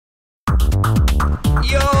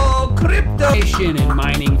Yo, crypto nation and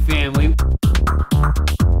mining family.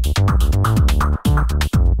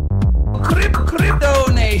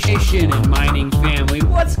 Crypto nation and mining family,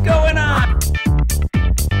 what's going on?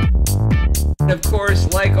 Of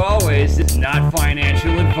course, like always, it's not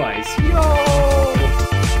financial advice.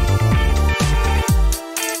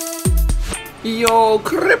 Yo,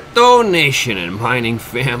 crypto nation and mining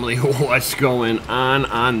family, what's going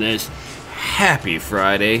on this happy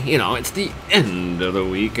Friday? You know, it's the end of the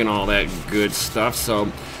week and all that good stuff. So,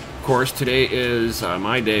 of course, today is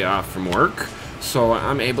my day off from work. So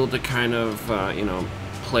I'm able to kind of, you know,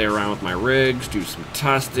 play around with my rigs, do some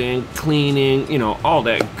testing, cleaning, you know, all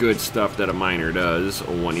that good stuff that a miner does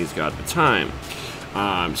when he's got the time.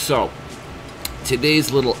 So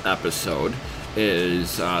today's little episode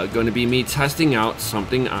is going to be me testing out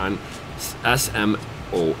something on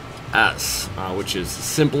SMOS, which is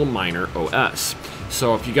Simple Miner OS.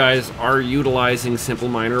 So if you guys are utilizing Simple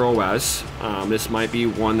Miner OS, this might be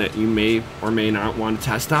one that you may or may not want to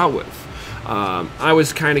test out with. I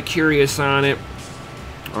was kind of curious on it,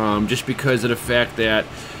 just because of the fact that,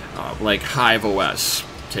 like Hive OS,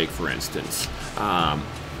 take for instance,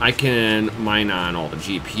 I can mine on all the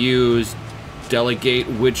GPUs, delegate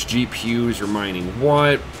which GPUs are mining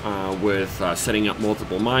what, with setting up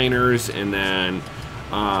multiple miners, and then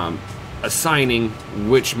assigning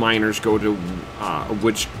which miners go to,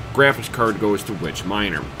 which graphics card goes to which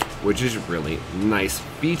miner, which is a really nice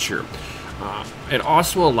feature. It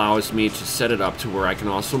also allows me to set it up to where I can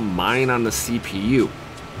also mine on the CPU.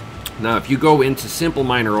 Now, if you go into Simple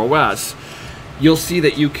Miner OS, you'll see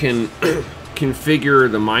that you can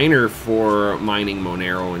configure the miner for mining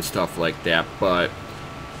Monero and stuff like that, but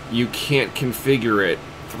you can't configure it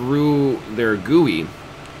through their GUI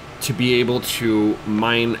to be able to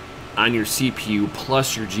mine on your CPU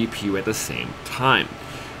plus your GPU at the same time.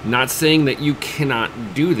 Not saying that you cannot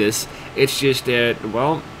do this, it's just that,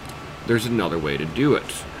 well, there's another way to do it.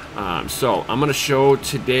 So I'm going to show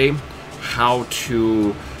today how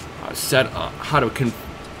to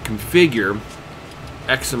configure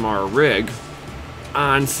XMrig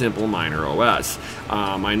on Simple Miner OS.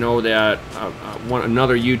 I know that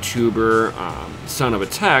another YouTuber, Son of a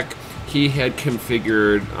Tech, he had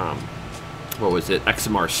configured what was it,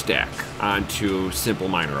 XMR Stack onto Simple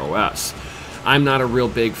Miner OS. I'm not a real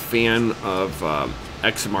big fan of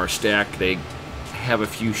XMR Stack. They have a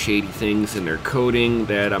few shady things in their coding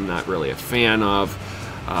that I'm not really a fan of.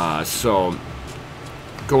 So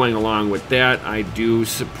going along with that, I do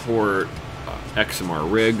support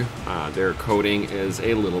XMrig. Their coding is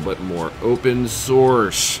a little bit more open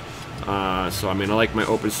source. So I mean, I like my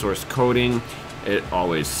open source coding. It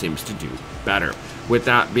always seems to do better. With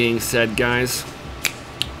that being said, guys,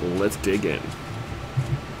 let's dig in.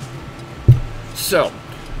 So,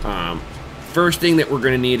 first thing that we're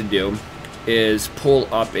going to need to do is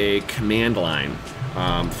pull up a command line.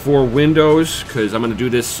 For Windows, because I'm going to do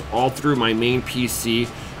this all through my main PC,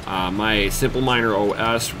 my Simple Miner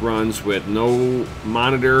OS runs with no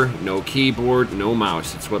monitor, no keyboard, no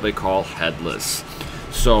mouse. It's what they call headless.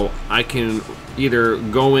 So I can either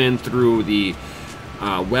go in through the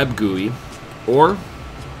web GUI, or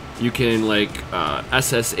you can like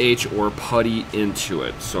SSH or putty into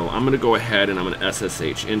it. So I'm going to go ahead and I'm going to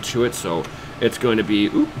SSH into it. So it's going to be,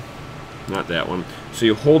 not that one. So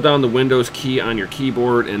you hold down the Windows key on your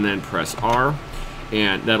keyboard and then press R,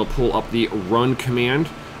 and that'll pull up the run command.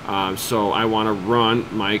 So I want to run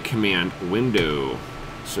my command window.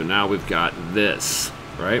 So now we've got this,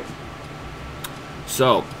 right?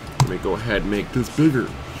 So let me go ahead and make this bigger.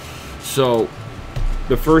 So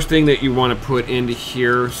the first thing that you want to put into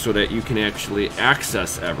here so that you can actually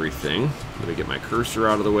access everything, let me get my cursor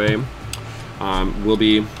out of the way, will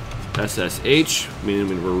be SSH,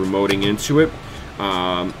 meaning we're remoting into it.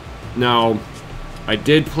 Now, I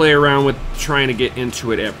did play around with trying to get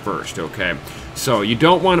into it at first, okay? So you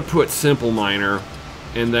don't want to put Simple Miner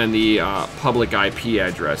and then the public IP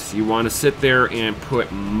address. You want to sit there and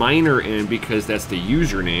put miner in, because that's the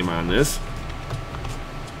username on this.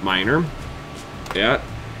 Miner. Yeah.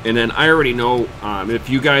 And then I already know, if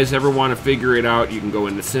you guys ever want to figure it out, you can go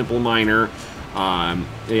into Simple Miner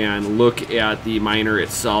and look at the miner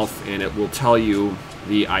itself, and it will tell you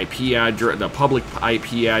the IP address, the public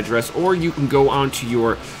IP address, or you can go onto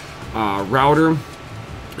your router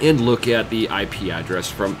and look at the IP address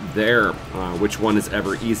from there, which one is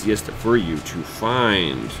ever easiest for you to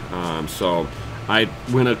find. So I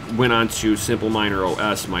went on to Simple Miner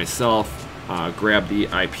OS myself, grabbed the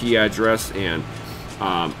IP address, and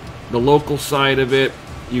the local side of it,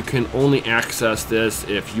 you can only access this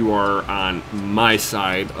if you are on my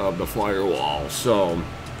side of the firewall. So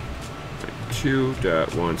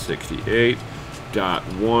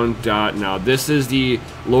 192.168.1. Now this is the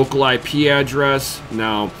local IP address.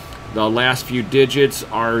 Now the last few digits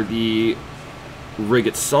are the rig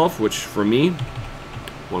itself, which for me,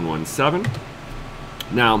 117.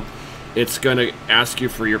 Now it's going to ask you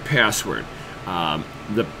for your password.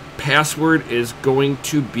 The password is going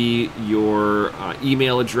to be your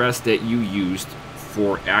email address that you used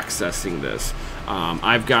for accessing this.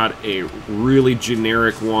 I've got a really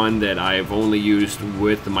generic one that I've only used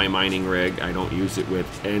with my mining rig. I don't use it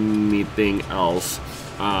with anything else,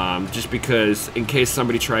 just because in case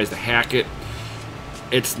somebody tries to hack it,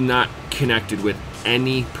 it's not connected with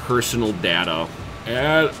any personal data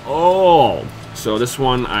at all. So this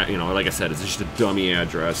one, you know, like I said, it's just a dummy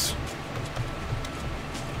address.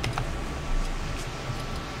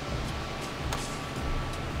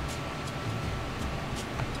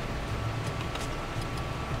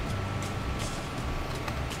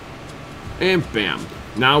 And bam,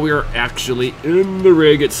 now we are actually in the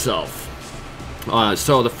rig itself.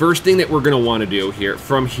 So the first thing that we're going to want to do here,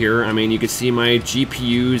 I mean, you can see my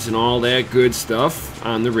GPUs and all that good stuff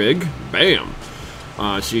on the rig. Bam.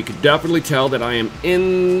 So you can definitely tell that I am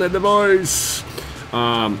in the device.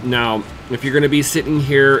 Now, if you're going to be sitting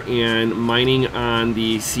here and mining on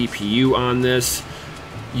the CPU on this,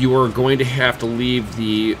 you are going to have to leave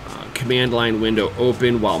the command line window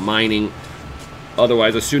open while mining.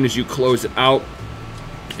 Otherwise, as soon as you close it out,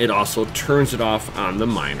 it also turns it off on the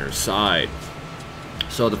miner side.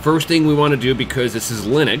 So the first thing we want to do, because this is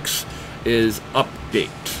Linux, is update.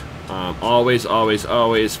 Always, always,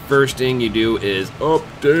 always, first thing you do is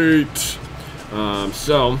update.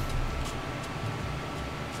 So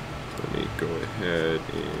let me go ahead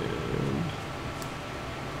and...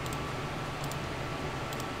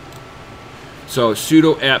 So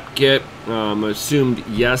sudo apt-get, assumed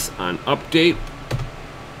yes on update.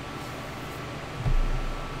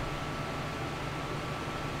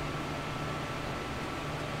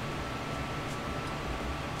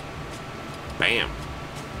 Bam.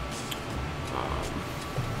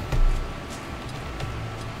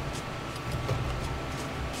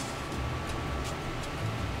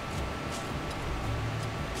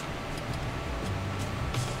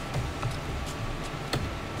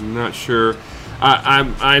 I'm not sure.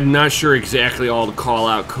 I'm not sure exactly all the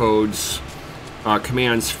call-out codes,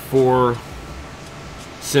 commands for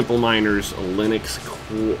Simple Miners Linux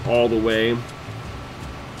all the way.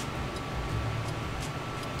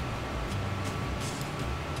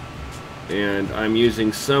 And I'm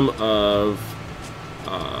using some of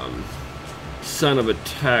Son of a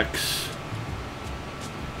Tech's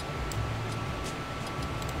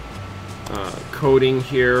coding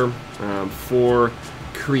here for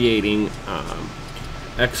creating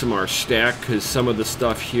XMR stack, because some of the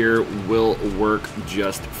stuff here will work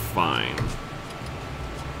just fine.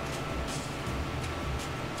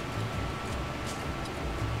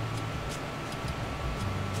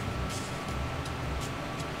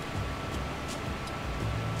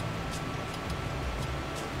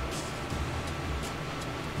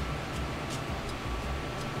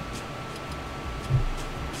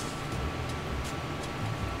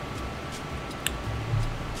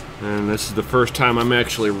 And this is the first time I'm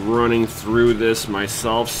actually running through this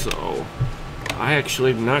myself, so I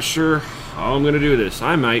actually am not sure how I'm going to do this.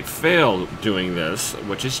 I might fail doing this,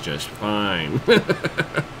 which is just fine.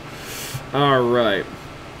 Alright.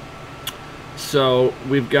 So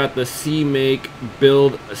we've got the CMake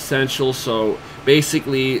build essential. So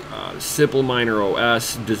basically, Simple Miner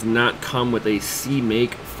OS does not come with a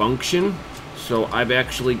CMake function. So I've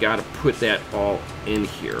actually got to put that all in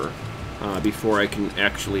here before I can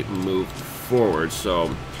actually move forward.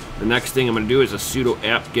 So the next thing I'm going to do is a sudo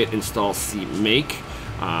apt-get install CMake.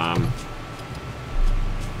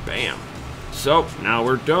 Bam. So now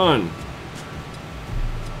we're done.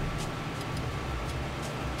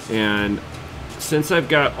 And since I've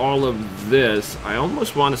got all of this, I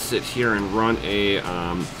almost want to sit here and run a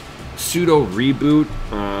sudo reboot.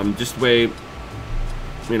 Just the way,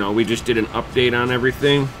 you know, we just did an update on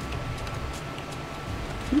everything.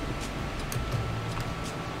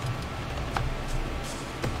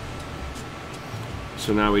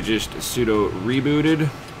 So now we just sudo rebooted.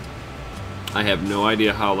 I have no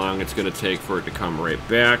idea how long it's going to take for it to come right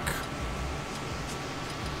back.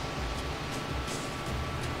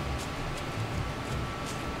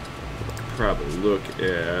 Probably look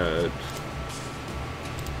at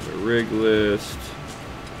the rig list.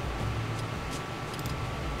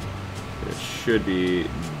 It should be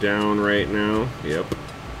down right now. Yep.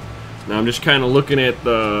 Now I'm just kind of looking at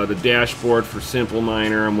the dashboard for Simple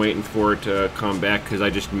Miner. I'm waiting for it to come back because I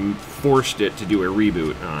just forced it to do a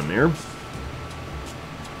reboot on there.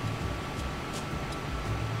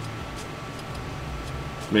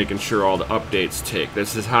 Just making sure all the updates tick.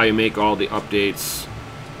 This is how you make all the updates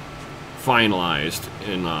finalized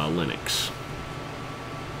in Linux.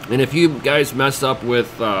 And if you guys mess up with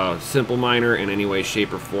Simple Miner in any way,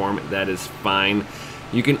 shape, or form, that is fine.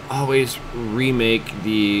 You can always remake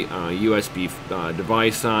the USB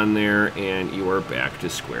device on there, and you are back to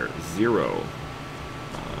square zero.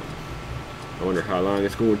 I wonder how long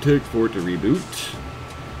it's going to take for it to reboot.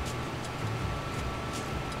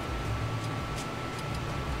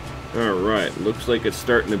 Alright, looks like it's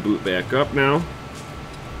starting to boot back up now.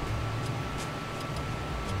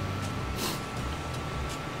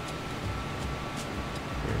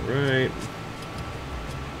 Alright.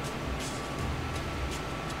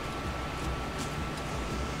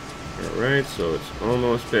 Alright, so it's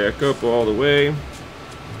almost back up all the way.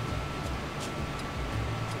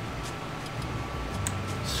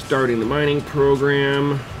 Starting the mining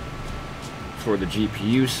program for the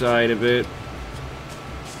GPU side of it.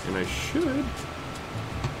 And I should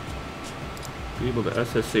be able to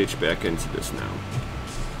SSH back into this now.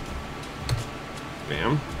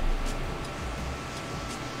 Bam.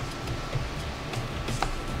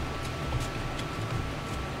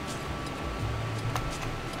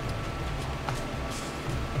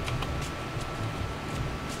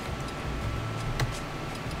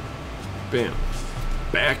 Bam.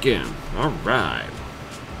 Back in. All right.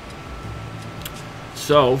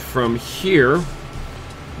 So from here,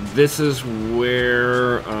 this is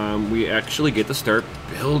where we actually get to start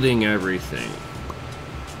building everything.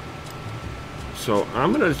 So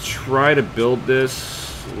I'm going to try to build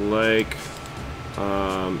this like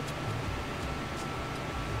I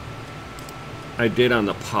did on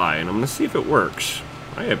the Pi, and I'm going to see if it works.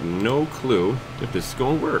 I have no clue if this is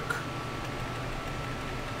going to work.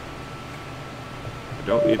 I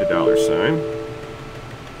don't need a $sign.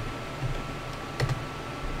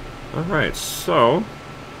 Alright, so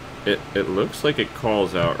it looks like it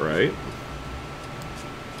calls out right.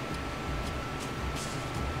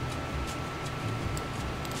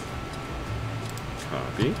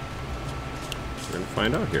 Copy. We're going to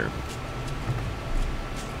find out here.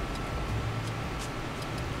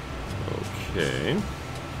 Okay.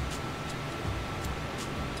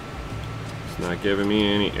 It's not giving me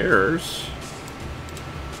any errors.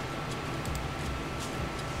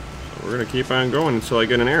 We're going to keep on going until I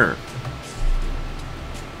get an error.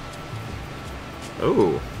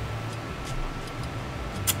 Oh.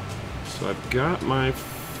 So I've got my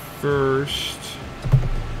first...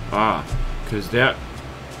 because that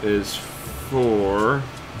is for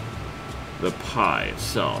the Pi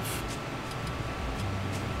itself.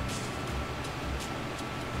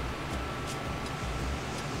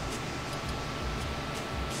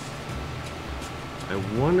 I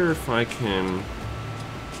wonder if I can...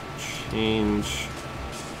 change.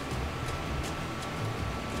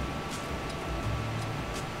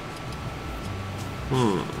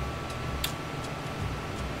 I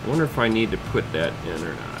wonder if I need to put that in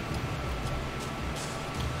or not.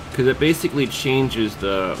 Because it basically changes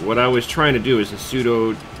the... What I was trying to do is a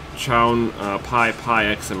sudo chown pi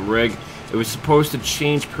XMrig. It was supposed to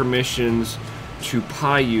change permissions to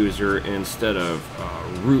Pi user instead of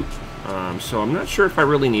root. So I'm not sure if I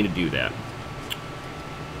really need to do that.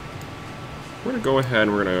 We're gonna go ahead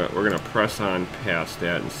and we're gonna press on past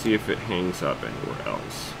that and see if it hangs up anywhere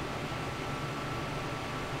else.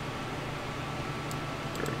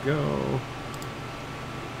 There we go.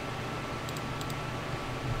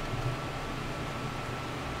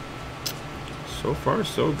 So far,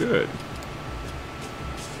 so good.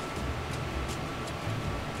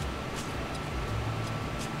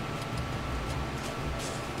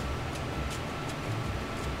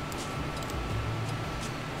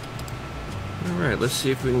 Alright, let's see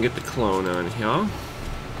if we can get the clone on here.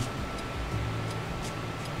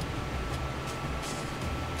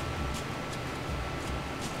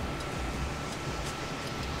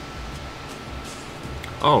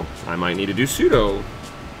 Oh, I might need to do sudo.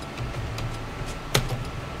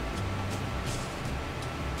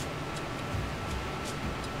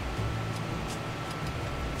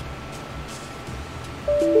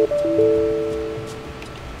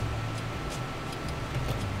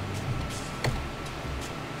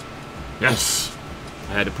 Yes!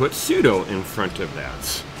 I had to put sudo in front of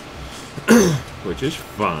that. Which is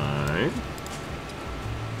fine.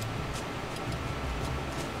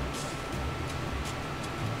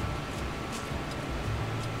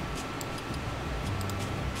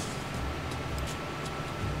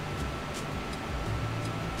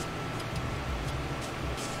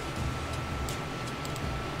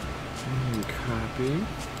 And copy.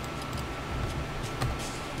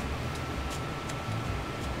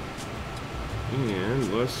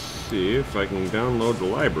 And let's see if I can download the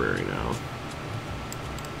library now.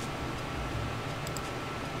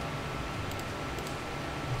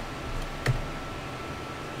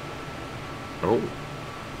 Oh,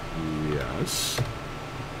 yes.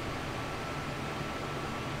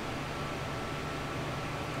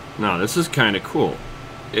 Now, this is kind of cool.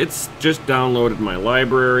 It's just downloaded my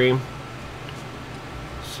library.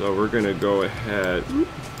 So we're going to go ahead,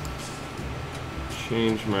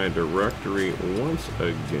 change my directory once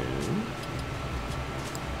again.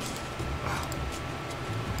 I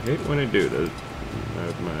hate when I do this.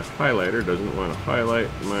 My highlighter doesn't want to highlight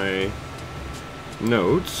my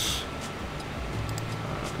notes.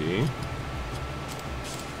 Copy.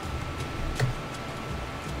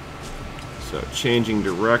 So changing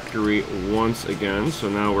directory once again. So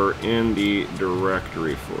now we're in the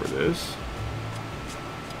directory for this.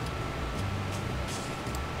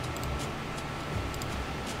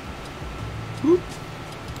 Whoop.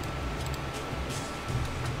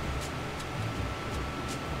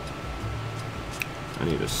 I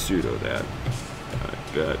need to sudo that. I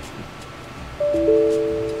bet.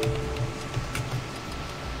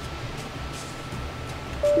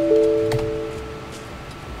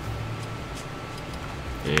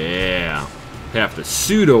 Yeah. Have to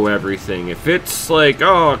sudo everything. If it's like,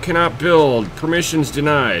 oh, cannot build, permissions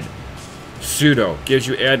denied, sudo gives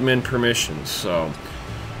you admin permissions. So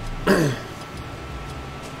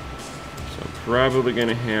probably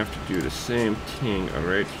gonna have to do the same thing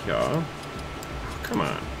right here. Oh, come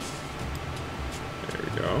on. There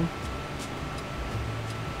we go.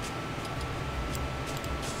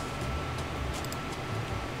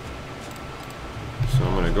 So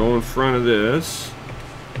I'm gonna go in front of this.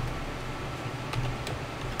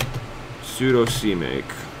 Sudo CMake.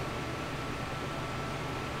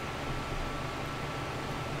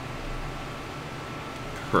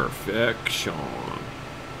 Perfection.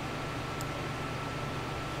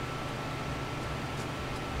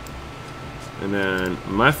 And then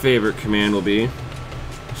my favorite command will be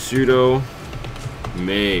sudo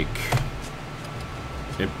make.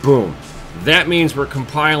 And boom. That means we're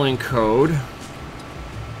compiling code.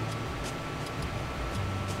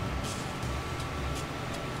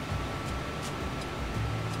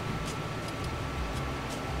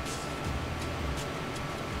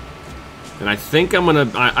 And I think I'm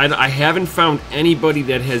gonna, I haven't found anybody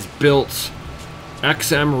that has built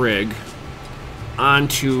XMrig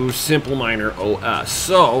onto SimpleMiner OS.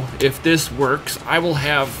 So if this works, I will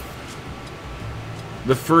have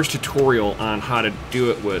the first tutorial on how to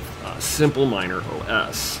do it with SimpleMiner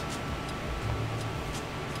OS.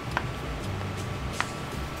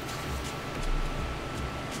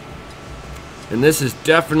 And this is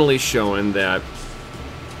definitely showing that,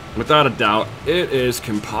 without a doubt, it is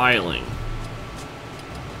compiling.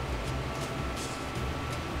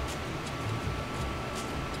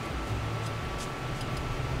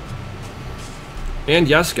 And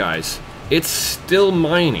yes, guys, it's still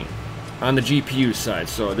mining on the GPU side.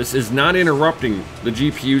 So this is not interrupting the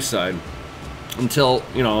GPU side until,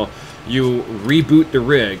 you know, you reboot the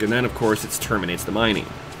rig, and then of course it terminates the mining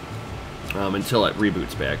until it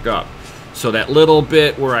reboots back up. So that little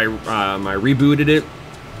bit where I rebooted it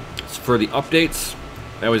for the updates,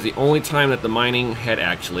 that was the only time that the mining had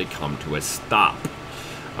actually come to a stop,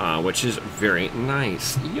 which is very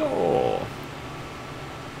nice. Yo.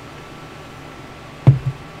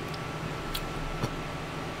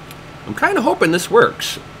 I'm kind of hoping this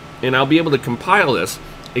works, and I'll be able to compile this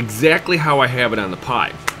exactly how I have it on the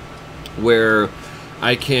Pi, where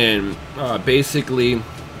I can basically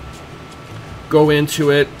go into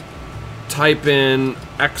it, type in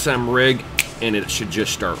XMrig, and it should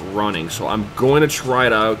just start running. So I'm going to try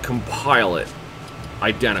to compile it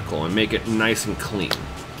identical and make it nice and clean.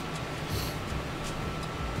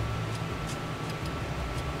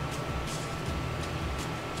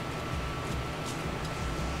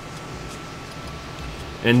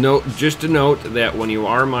 And note, just to note that when you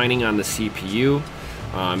are mining on the CPU,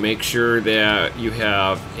 make sure that you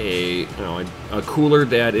have a cooler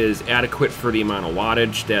that is adequate for the amount of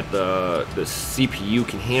wattage that the CPU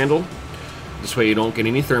can handle. This way you don't get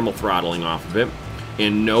any thermal throttling off of it.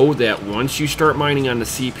 And know that once you start mining on the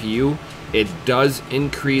CPU, it does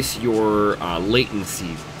increase your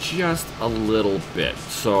latency just a little bit.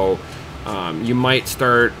 So you might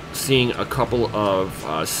start seeing a couple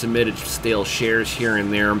of submitted stale shares here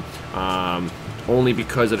and there, only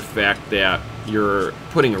because of the fact that you're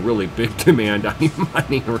putting a really big demand on your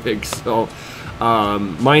mining rig. So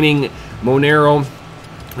mining Monero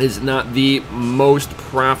is not the most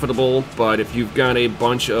profitable, but if you've got a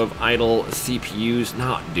bunch of idle CPUs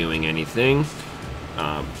not doing anything,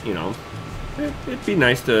 you know, it'd be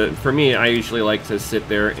nice to, for me, I usually like to sit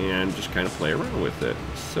there and just kind of play around with it.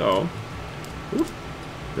 So,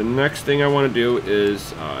 the next thing I want to do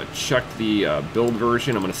is check the build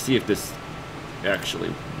version. I'm going to see if this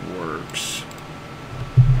actually works.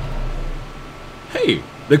 Hey,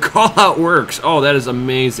 the call out works. Oh, that is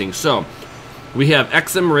amazing. So, we have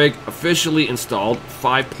XMrig officially installed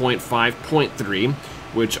 5.5.3,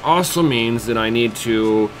 which also means that I need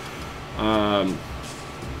to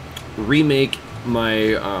remake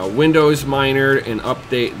my Windows miner and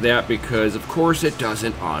update that, because of course it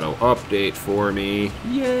doesn't auto update for me.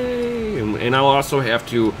 Yay! And I'll also have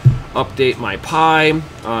to update my Pi,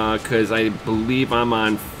 because I believe I'm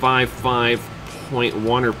on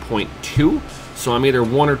 5.5.1 or 0.2, so I'm either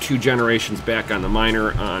 1 or 2 generations back on the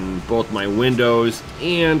miner on both my Windows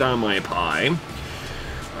and on my Pi.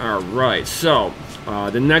 Alright, so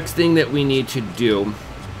the next thing that we need to do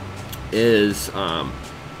is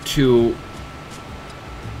to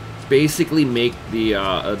basically make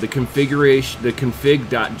the configuration, the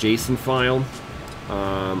config.json file.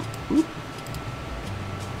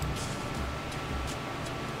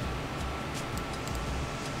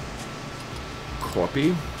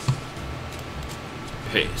 Copy,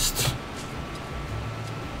 paste.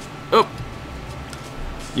 Oh,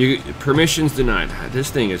 permissions denied. This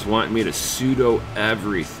thing is wanting me to sudo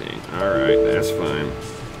everything. All right, that's fine.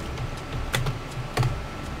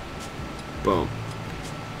 Boom.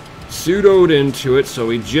 Sudoed into it, so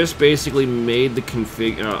we just basically made the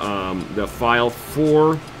config, the file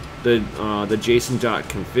for the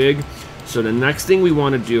JSON.config. So the next thing we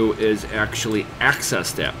want to do is actually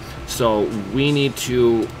access that. So we need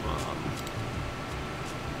to.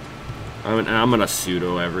 I'm gonna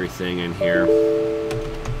sudo everything in here.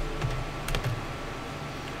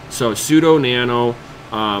 So sudo nano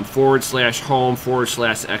 /home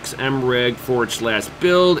 /xmrig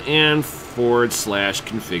 /build and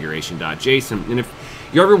 /configuration.json. And if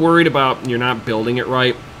you're ever worried about you're not building it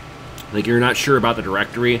right, like you're not sure about the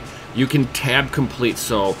directory, you can tab complete.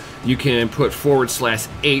 So you can put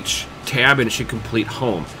 /h tab and it should complete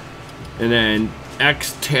home, and then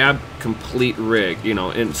x tab complete rig, you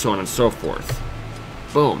know, and so on and so forth.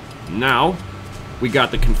 Boom. Now we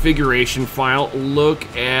got the configuration file. Look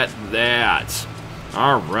at that.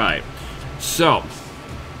 All right. So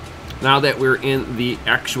now that we're in the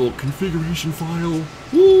actual configuration file,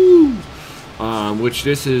 woo, which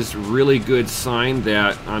this is really good sign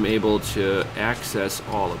that I'm able to access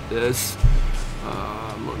all of this.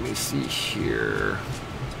 Let me see here.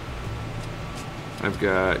 I've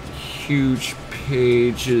got huge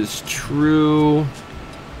pages true,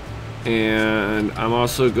 and I'm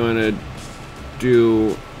also going to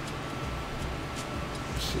do,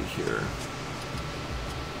 let's see here.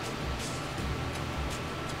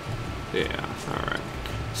 Yeah, alright.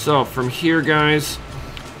 So from here, guys,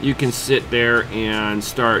 you can sit there and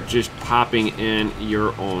start just popping in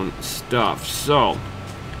your own stuff. So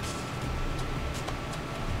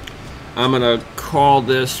I'm going to call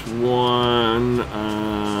this one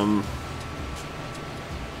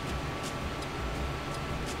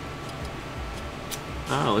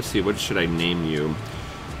let's see, what should I name you?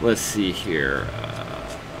 Let's see here.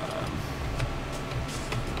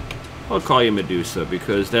 I'll call you Medusa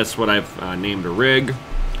because that's what I've named a rig.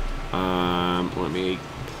 Let me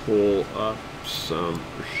pull up some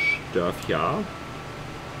stuff here.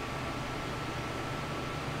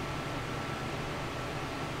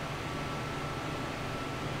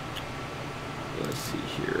 Let's see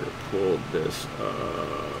here. Pull this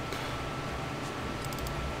up.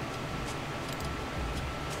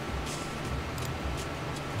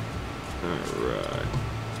 Alright.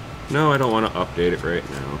 No, I don't want to update it right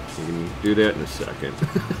now. You can do that in a second.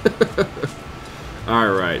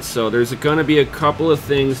 Alright, so there's going to be a couple of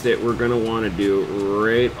things that we're going to want to do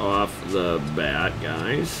right off the bat,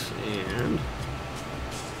 guys. And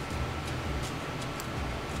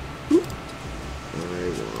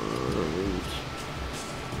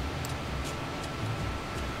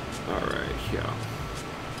alright, yeah.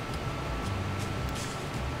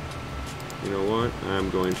 You know what? I'm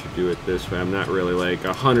going to do it this way. I'm not really like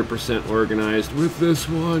 100% organized with this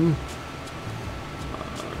one.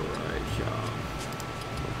 Alright, yeah.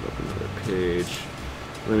 Open up another page.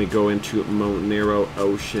 Let me go into Monero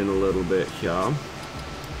Ocean a little bit here.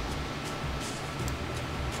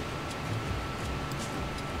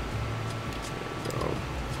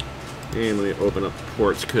 And let me open up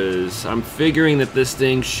ports because I'm figuring that this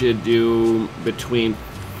thing should do between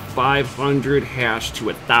 500 hash to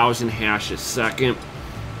 1,000 hash a second.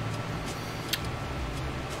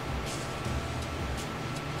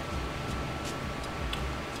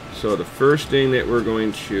 So the first thing that we're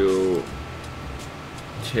going to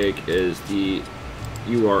take is the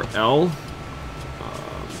URL.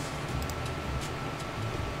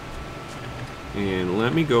 And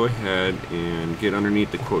let me go ahead and get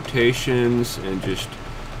underneath the quotations and just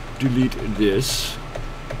delete this.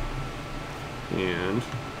 And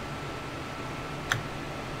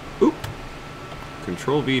oop,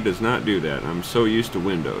 Control V does not do that. I'm so used to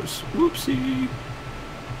Windows. Whoopsie.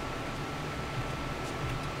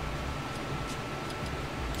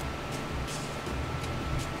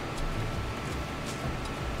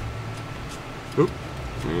 Oop,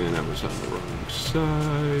 and that was on the wrong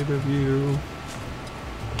side of you.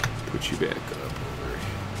 Put you back up over,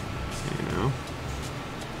 you know.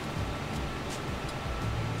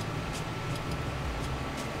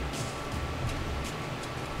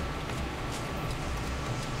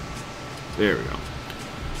 There we go.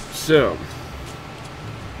 So,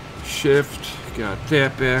 shift, got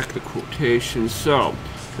that back, the quotation. So,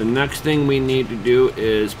 the next thing we need to do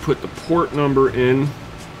is put the port number in.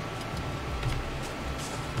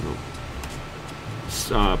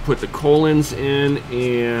 Put the colons in,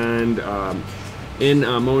 and in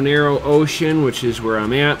Monero Ocean, which is where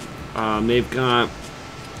I'm at, they've got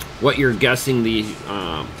what you're guessing the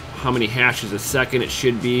how many hashes a second it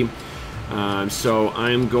should be. So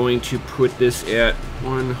I'm going to put this at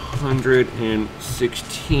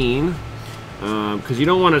 116 because you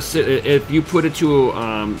don't want to sit. If you put it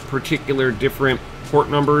to particular different port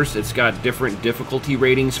numbers, it's got different difficulty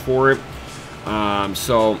ratings for it.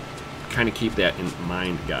 So kind of keep that in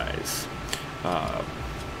mind, guys.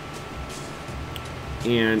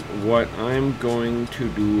 And what I'm going to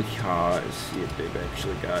do here is see if they've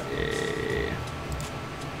actually got a...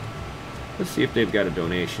 Let's see if they've got a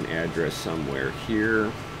donation address somewhere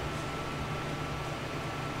here.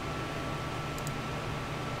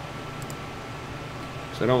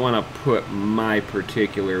 So I don't want to put my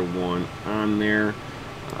particular one on there.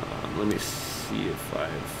 Let me see if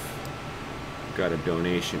I've got a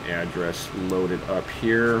donation address loaded up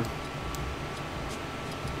here.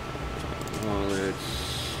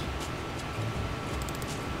 Wallets.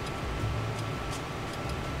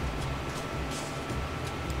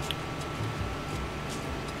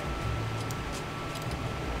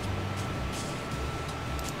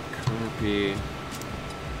 Copy.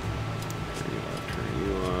 Turn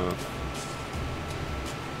you off.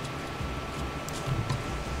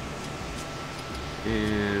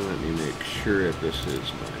 And let me make sure that this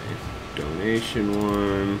is my donation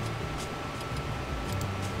one.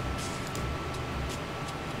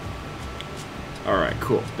 Alright,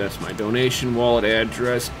 cool. That's my donation wallet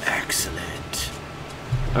address. Excellent.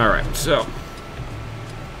 Alright, so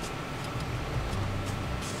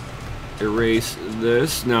erase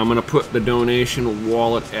this. Now I'm going to put the donation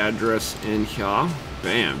wallet address in here.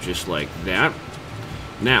 Bam, just like that.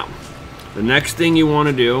 Now, the next thing you want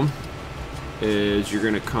to do is you're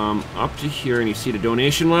going to come up to here and you see the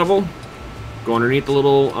donation level. Go underneath the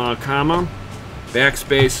little comma,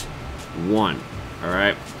 backspace 1.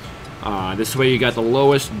 Alright. This way you got the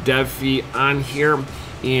lowest dev fee on here.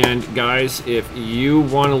 And guys, if you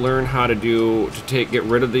want to learn how to get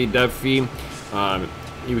rid of the dev fee,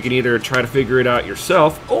 you can either try to figure it out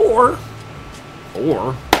yourself, or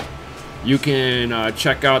you can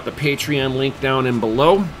check out the Patreon link down in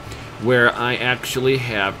below, where I actually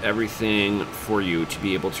have everything for you to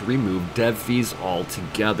be able to remove dev fees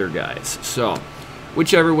altogether, guys. So,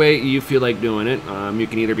 whichever way you feel like doing it, you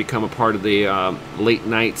can either become a part of the late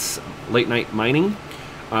night mining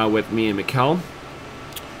with me and Mikkel,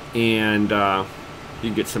 and you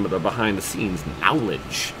can get some of the behind-the-scenes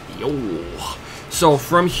knowledge. Yo. So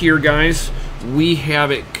from here, guys, we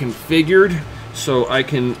have it configured, so I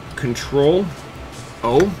can Control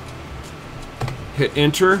O. Hit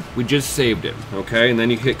enter, we just saved it, okay? And then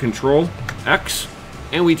you hit Control X,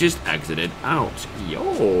 and we just exited out.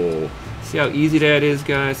 Yo! See how easy that is,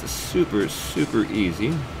 guys? It's super, super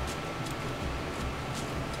easy.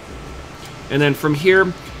 And then from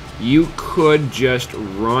here, you could just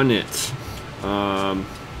run it.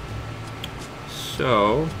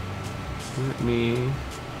 So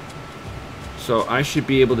I should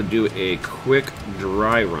be able to do a quick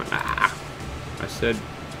dry run. I said...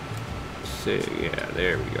 yeah,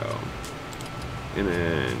 there we go. And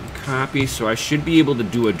then copy. So I should be able to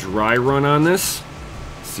do a dry run on this.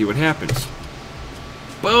 See what happens.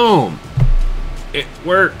 Boom! It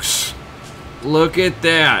works. Look at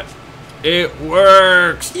that. It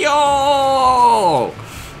works. Yo!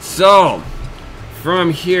 So,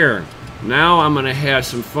 from here, now I'm going to have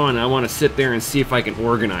some fun. I want to sit there and see if I can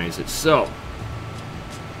organize it. So,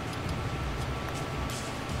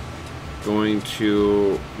 Going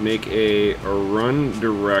to make a run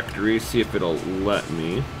directory, see if it'll let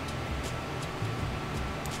me.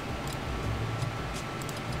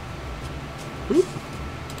 Oop.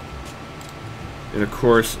 And of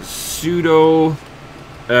course, sudo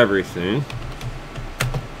everything.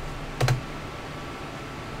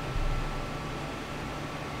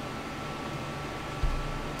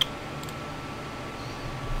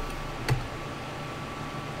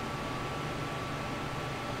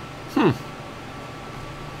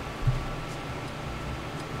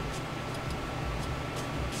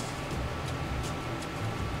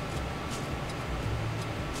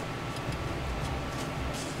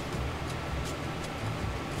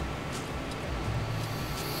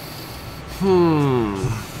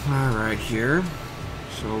 Alright here.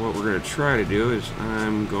 So what we're going to try to do is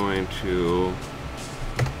I'm going to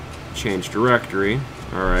change directory.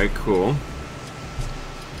 Alright, cool.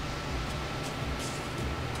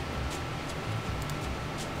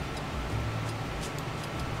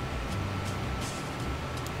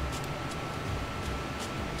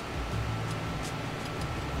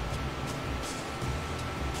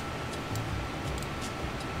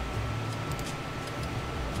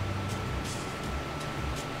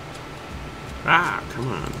 Ah, come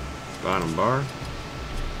on. Bottom bar.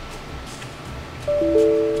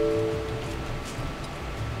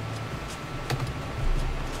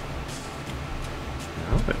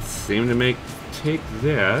 Well, that seemed to take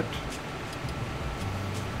that.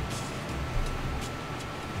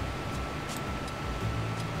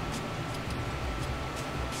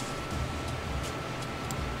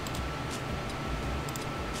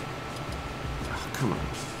 Oh, come on.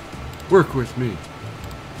 Work with me.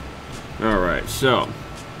 Alright, so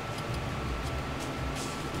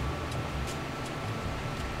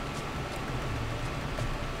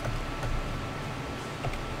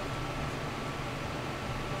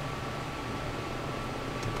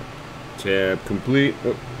tab complete.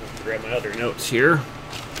 Oh, grab my other notes here.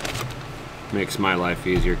 Makes my life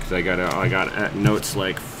easier because I got notes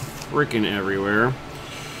like freaking everywhere.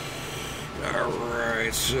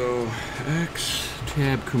 Alright, so X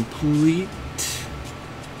tab complete.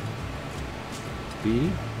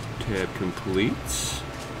 B, tab completes,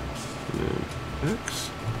 and then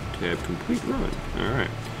X, tab complete, run.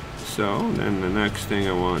 Alright, so then the next thing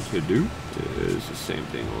I want to do is the same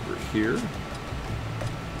thing over here.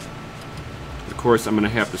 Of course, I'm going to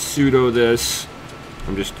have to sudo this.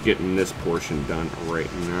 I'm just getting this portion done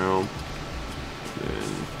right now.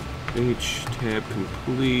 Then H, tab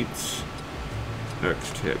completes,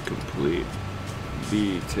 X, tab complete,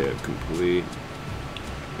 B, tab complete,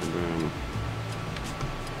 and then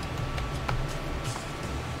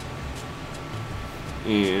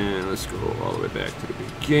and let's go all the way back to the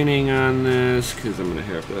beginning on this because I'm going to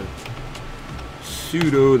have to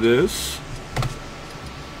sudo this.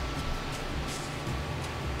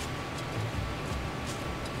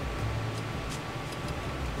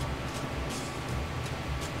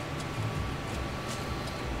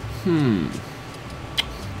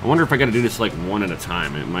 I wonder if I got to do this like one at a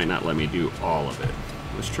time. It might not let me do all of it.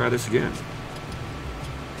 Let's try this again.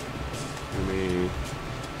 Let me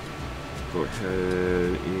go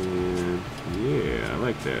ahead and, yeah, I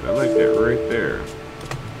like that. I like that right there.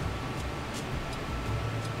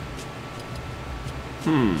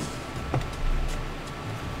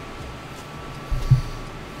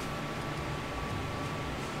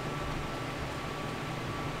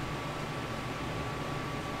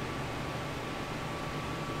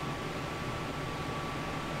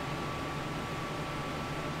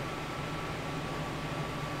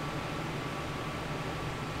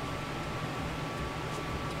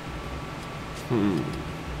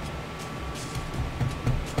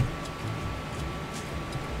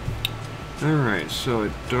 Alright, so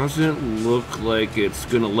it doesn't look like it's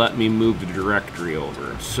going to let me move the directory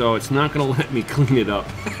over. So it's not going to let me clean it up.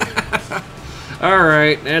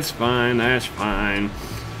 Alright, that's fine, that's fine.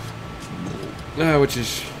 Which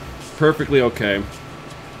is perfectly okay.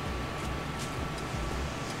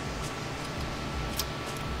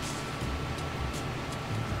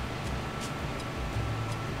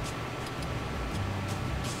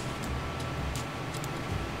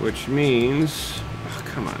 Which means, oh,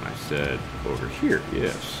 come on, I said over here,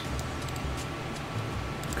 yes.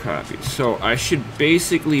 Copy. So I should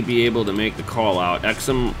basically be able to make the call out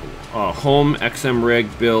home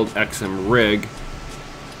XMrig build XMrig.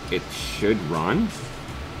 It should run.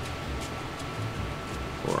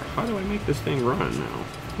 Or how do I make this thing run now?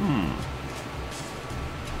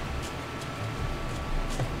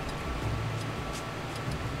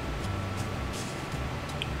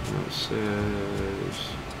 It says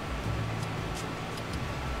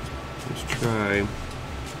Let's try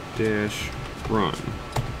dash run.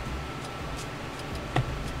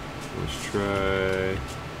 Let's try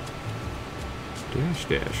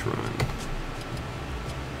dash run.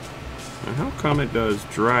 Now how come it does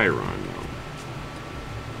dry run though?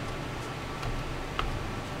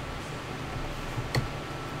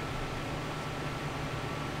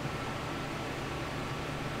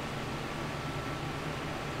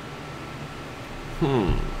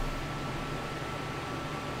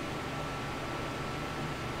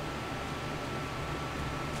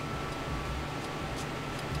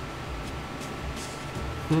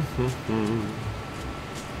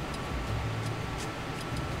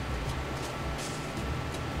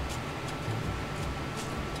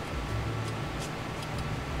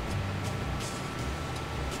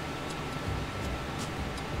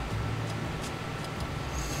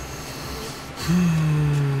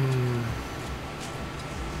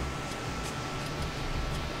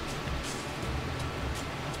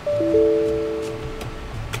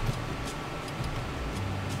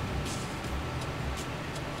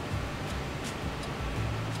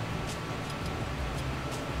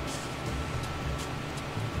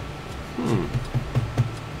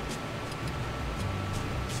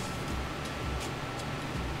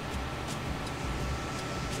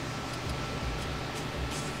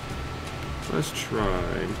 Let's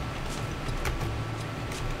try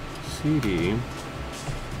CD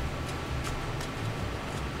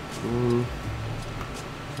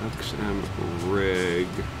XMrig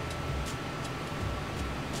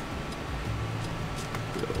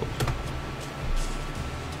build.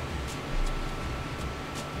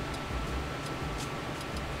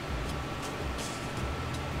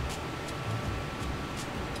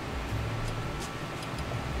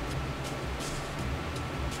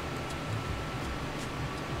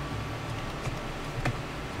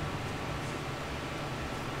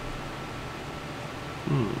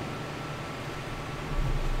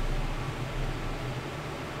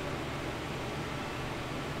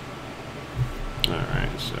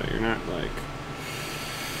 Alright, so you're not like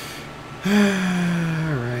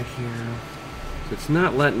right here. So it's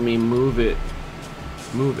not letting me move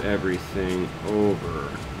everything over.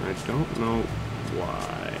 I don't know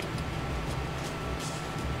why.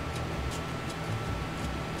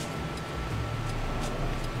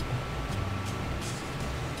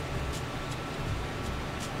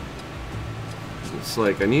 It's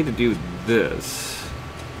like I need to do this.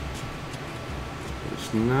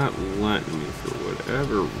 It's not letting me for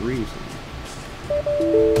whatever reason.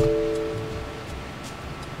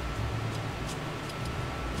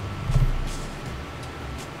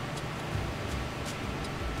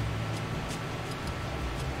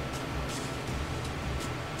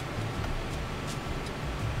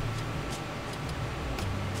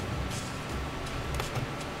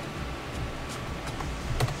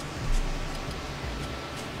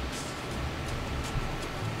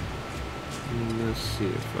 Let's see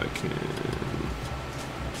if I can.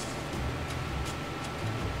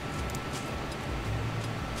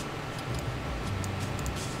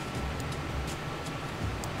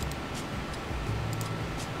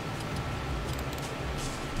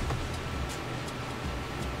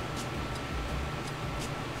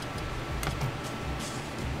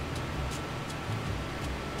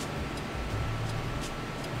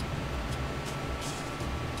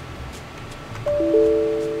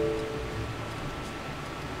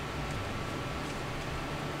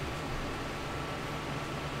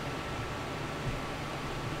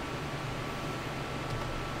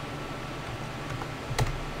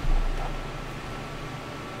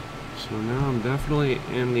 So now I'm definitely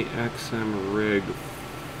in the XMrig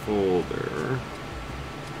folder.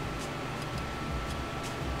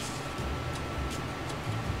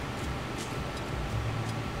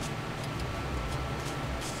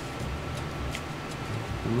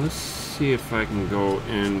 And let's see if I can go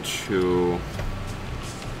into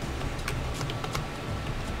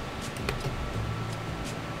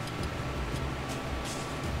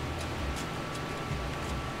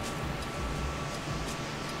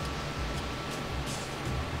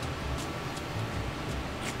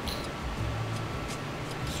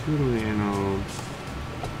sudo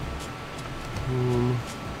home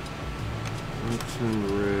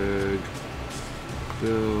XMrig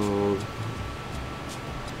build.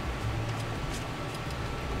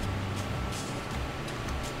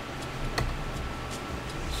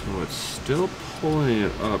 So it's still pulling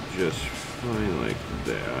it up just fine like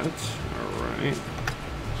that. Alright.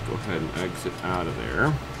 Let's go ahead and exit out of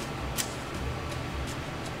there.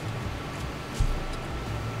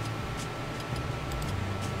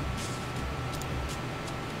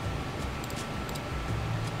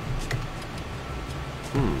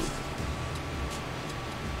 I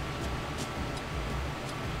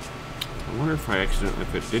wonder if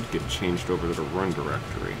if it did get changed over to the run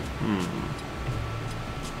directory.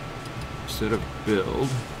 Instead of build,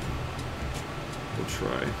 we'll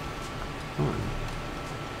try run.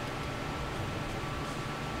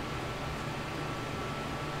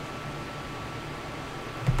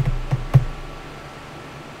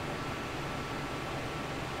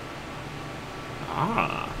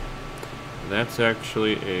 Ah, that's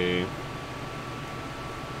actually a...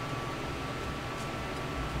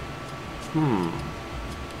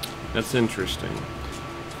 That's interesting.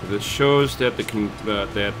 It shows that the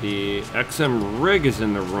XMrig is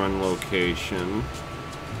in the run location.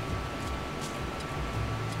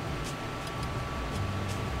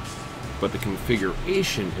 But the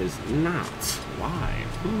configuration is not. Why?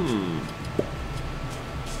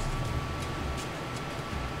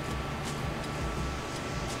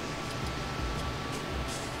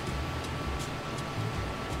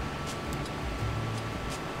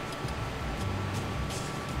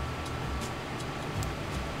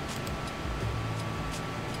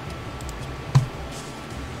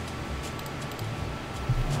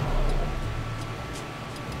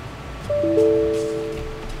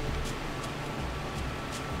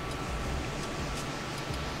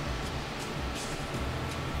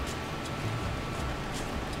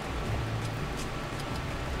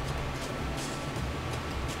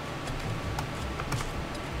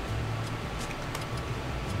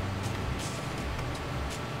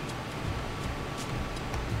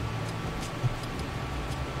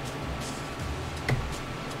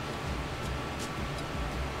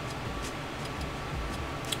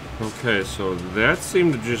 Okay, so that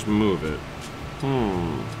seemed to just move it.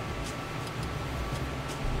 I'm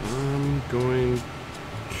going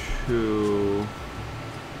to...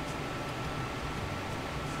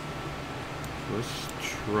 Let's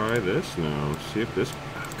try this now. See if this...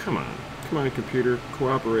 Oh, come on. Come on, computer.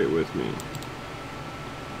 Cooperate with me.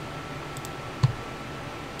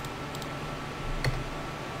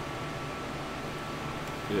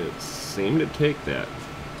 It seemed to take that.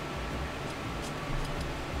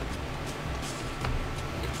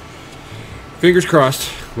 Fingers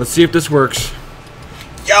crossed. Let's see if this works.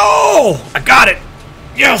 Yo! I got it!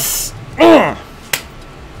 Yes!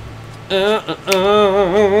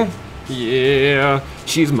 Yeah.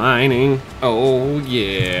 She's mining. Oh,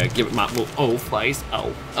 yeah. Give it my little slice.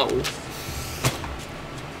 Oh.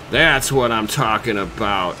 That's what I'm talking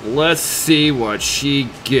about. Let's see what she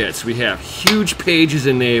gets. We have huge pages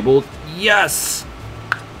enabled. Yes!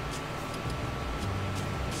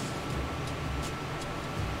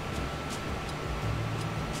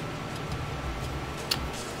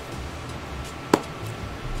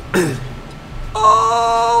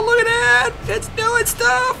 Oh, look at that! It's doing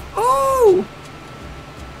stuff! Oh!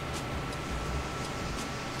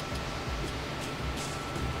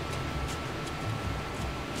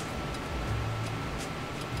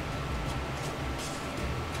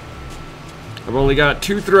 I've only got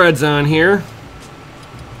 2 threads on here.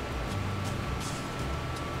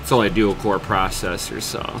 It's only a dual core processor,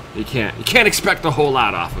 so you can't expect a whole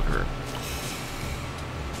lot off of her.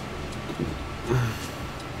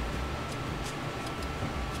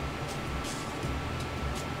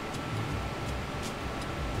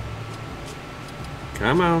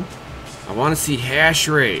 Come on. I want to see hash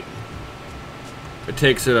rate. It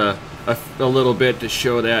takes it a little bit to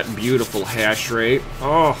show that beautiful hash rate.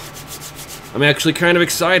 Oh, I'm actually kind of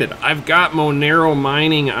excited. I've got Monero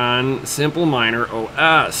mining on Simple Miner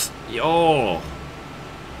OS. Yo.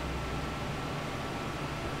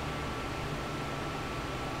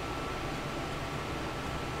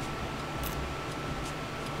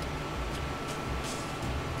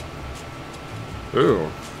 Ooh.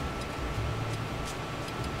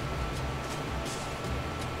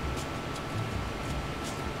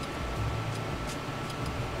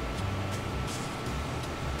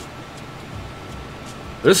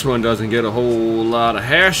 This one doesn't get a whole lot of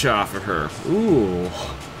hash off of her. Ooh.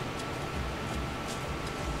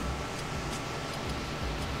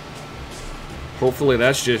 Hopefully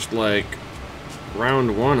that's just like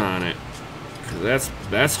round 1 on it. 'Cause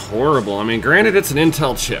that's horrible. I mean, granted it's an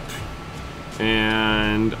Intel chip.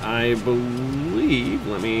 And I believe,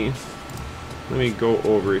 let me go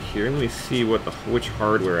over here. Let me see which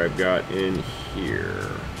hardware I've got in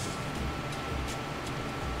here.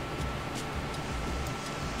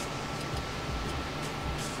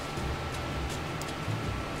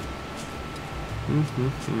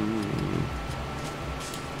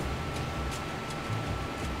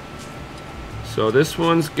 So this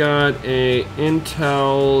one's got a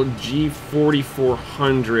Intel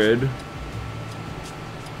G4400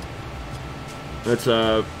 That's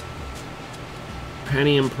a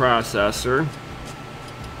Pentium processor.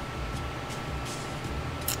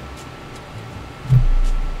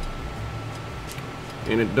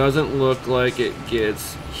 And it doesn't look like it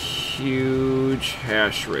gets huge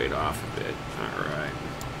hash rate off of it. Alright.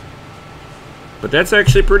 But that's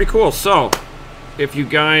actually pretty cool. So, if you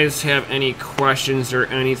guys have any questions or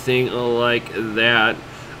anything like that,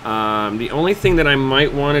 the only thing that I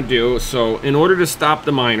might want to do, so in order to stop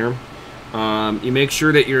the miner, you make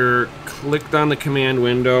sure that you're clicked on the command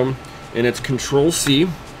window and it's Control C,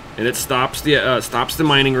 and it stops the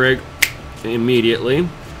mining rig immediately,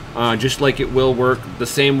 just like it will work the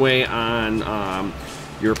same way on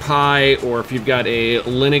your Pi, or if you've got a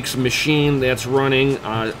Linux machine that's running.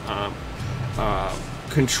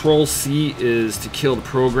 Control C is to kill the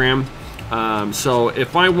program. So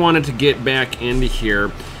if I wanted to get back into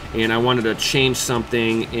here and I wanted to change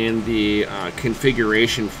something in the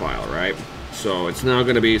configuration file, right? So it's now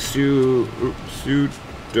going to be sudo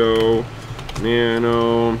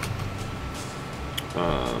nano.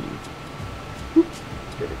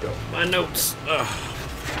 Here we go. My notes. I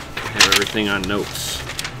have everything on notes.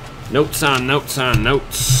 Notes on notes on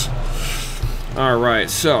notes. Alright,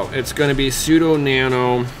 so it's going to be sudo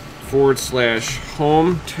nano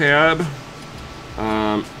 /home tab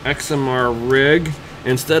XMrig.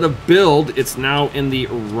 Instead of build, it's now in the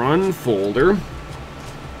run folder.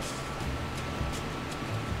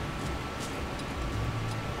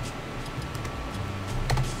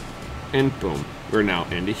 And boom, we're now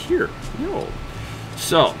into here. Yo.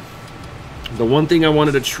 So, the one thing I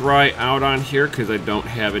wanted to try out on here, because I don't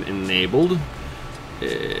have it enabled,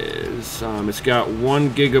 is it's got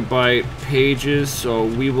 1 GB pages, so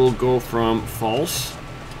we will go from false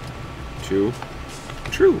to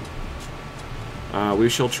true. We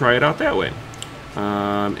shall try it out that way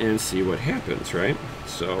and see what happens, right?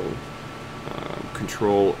 So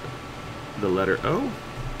control the letter O,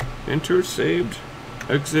 enter, saved,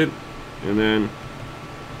 exit, and then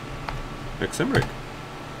XMrig.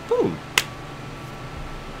 Boom.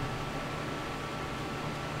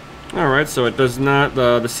 Alright, so it does not,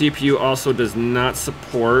 the CPU also does not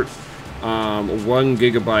support 1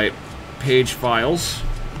 GB page files,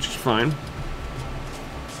 which is fine.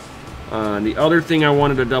 The other thing I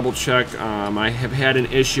wanted to double check, I have had an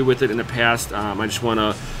issue with it in the past. I just want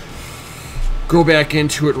to go back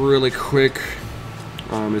into it really quick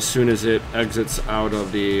as soon as it exits out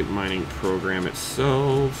of the mining program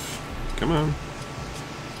itself. Come on.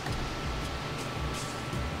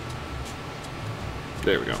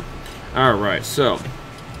 There we go. Alright, so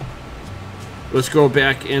let's go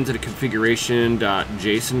back into the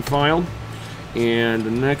configuration.json file. And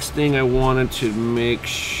the next thing I wanted to make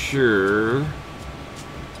sure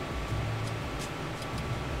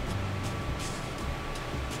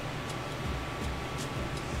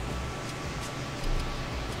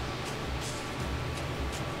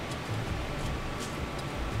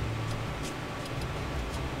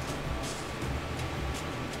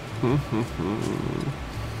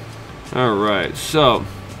Alright, so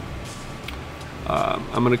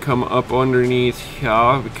I'm going to come up underneath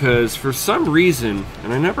here because for some reason,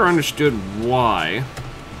 and I never understood why,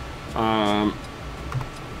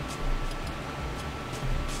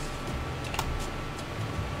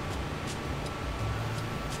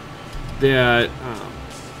 that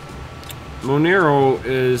Monero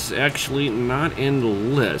is actually not in the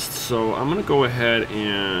list. So I'm going to go ahead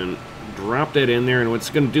and drop that in there, and what it's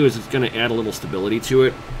going to do is it's going to add a little stability to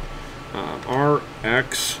it.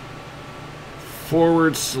 RX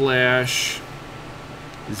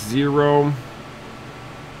 /0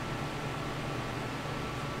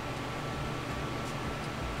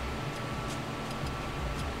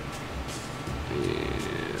 and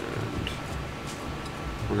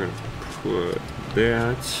we're going to put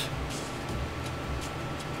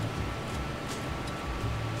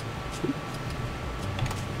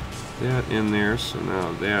that in there, so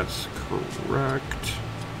now that's correct.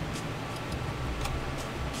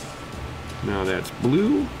 Now that's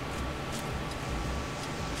blue.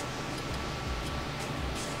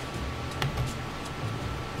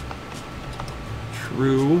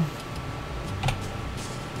 True.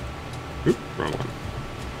 Oop, wrong one.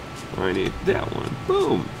 I need that one.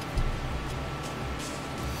 Boom.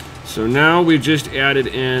 So now we've just added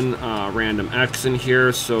in random X in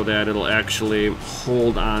here so that it'll actually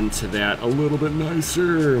hold on to that a little bit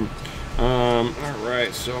nicer.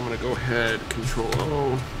 Alright, so I'm going to go ahead, Control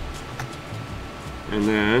O. And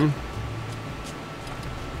then,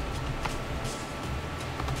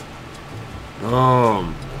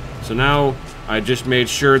 so now I just made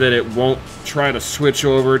sure that it won't try to switch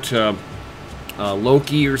over to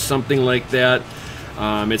Loki or something like that.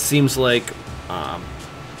 It seems like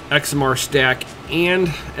XMR stack and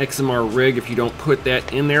XMR rig, if you don't put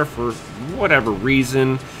that in there for whatever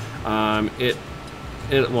reason,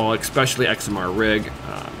 well, especially XMR rig,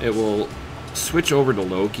 it will switch over to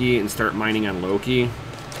Loki and start mining on Loki,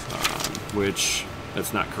 which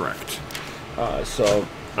that's not correct. So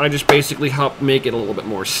I just basically help make it a little bit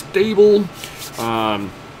more stable.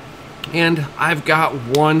 And I've got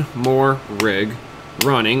one more rig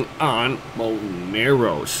running on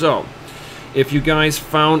Monero. So if you guys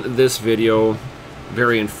found this video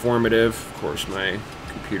very informative, of course my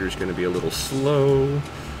computer's going to be a little slow.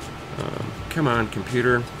 Come on,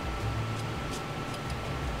 computer. Go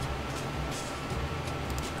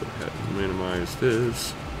ahead and minimize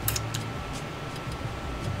this.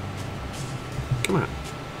 Come on.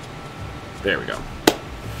 There we go.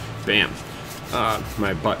 Bam.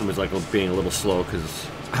 My button was like being a little slow because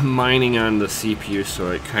I'm mining on the CPU,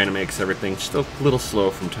 so it kind of makes everything just a little slow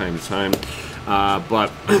from time to time.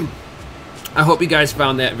 But I hope you guys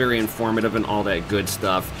found that very informative and all that good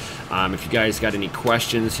stuff. If you guys got any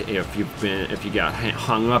questions, if you got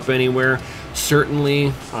hung up anywhere,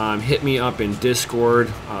 certainly hit me up in Discord.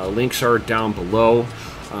 Links are down below.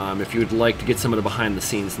 If you would like to get some of the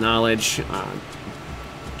behind-the-scenes knowledge,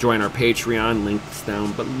 join our Patreon, links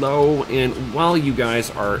down below. And while you guys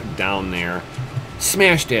are down there,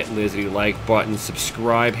 smash that like button,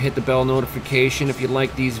 subscribe, hit the bell notification if you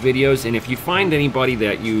like these videos, and if you find anybody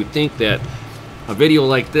that you think that a video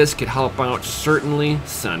like this could help out, certainly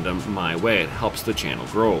send them my way. It helps the channel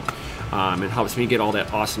grow. It helps me get all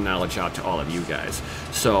that awesome knowledge out to all of you guys.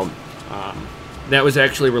 So that was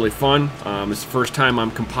actually really fun. It's the first time I'm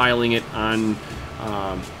compiling it on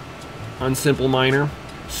Simple Miner.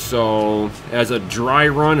 So as a dry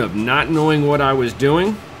run of not knowing what I was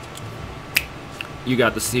doing, you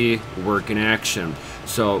got to see work in action.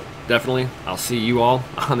 So definitely, I'll see you all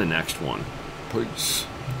on the next one. Peace.